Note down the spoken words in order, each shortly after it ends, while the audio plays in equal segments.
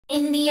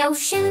In the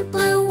ocean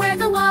blue where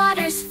the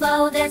waters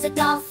flow, there's a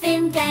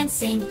dolphin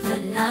dancing,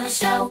 putting on a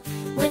show.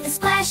 With a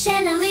splash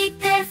and a leap,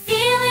 they're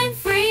feeling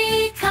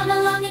free. Come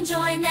along and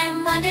join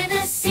them under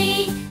the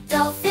sea.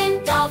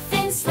 Dolphin,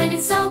 dolphin,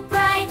 swimming so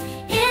bright.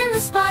 In the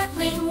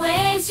sparkling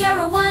waves, you're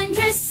a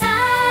wondrous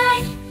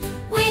sight.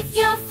 With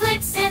your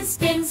flips and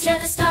spins, you're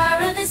the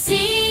star of the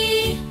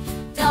sea.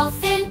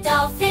 Dolphin,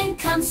 dolphin,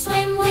 come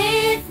swim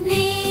with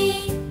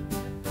me.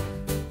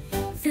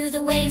 Through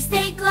the waves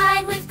they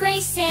glide with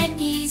grace and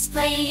ease,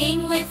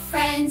 playing with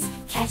friends,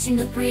 catching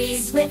the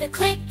breeze. With a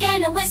click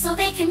and a whistle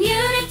they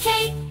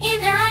communicate.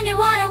 In their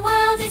underwater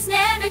world it's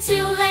never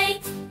too late.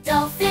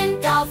 Dolphin,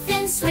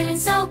 dolphin, swimming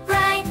so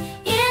bright.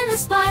 In the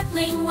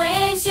sparkling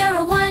waves you're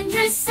a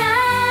wondrous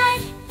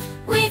sight.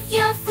 With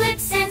your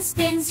flips and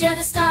spins you're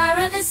the star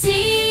of the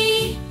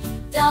sea.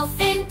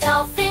 Dolphin,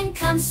 dolphin,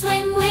 come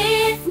swim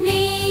with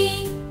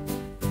me.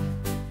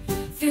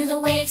 Through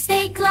the waves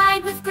they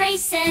glide with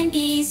grace and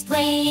ease,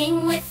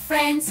 playing with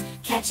friends,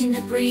 catching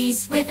the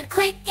breeze. With a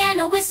click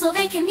and a whistle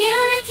they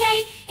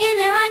communicate. In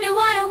their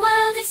underwater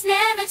world it's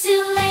never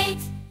too late.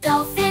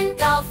 Dolphin,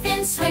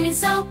 dolphin, swimming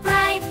so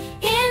bright.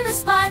 In the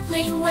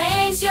sparkling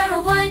waves you're a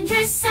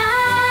wondrous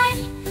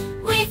sight.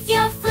 With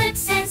your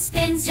flips and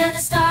spins you're the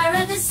star